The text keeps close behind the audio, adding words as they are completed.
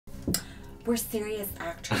We're serious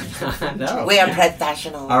actors. No. We are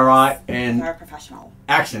professionals. All right, and We're professional.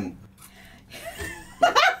 action.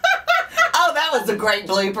 Oh, that was a great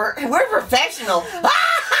blooper. We're professional.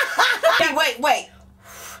 Wait.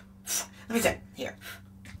 Let me see. Here.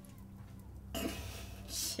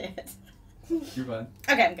 Shit. You're fine.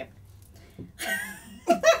 Okay, I'm good.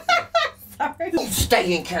 Sorry.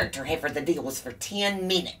 Stay in character, Heifer. The deal was for 10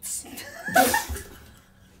 minutes. Because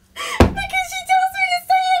she tells me to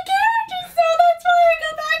stay in character, so that's why I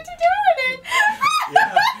go back to doing it.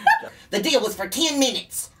 Yeah. The deal was for 10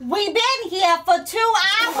 minutes. We've been here for 2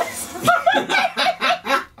 hours.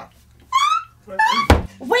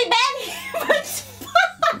 We've been here for 2 hours.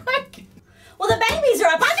 Well, the babies are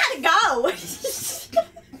up. I gotta go.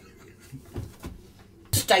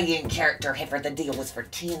 Stay in character, Heifer. The deal was for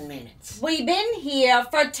 10 minutes. We've been here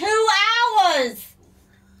for 2 hours.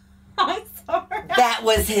 I'm sorry. That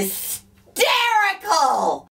was hysterical.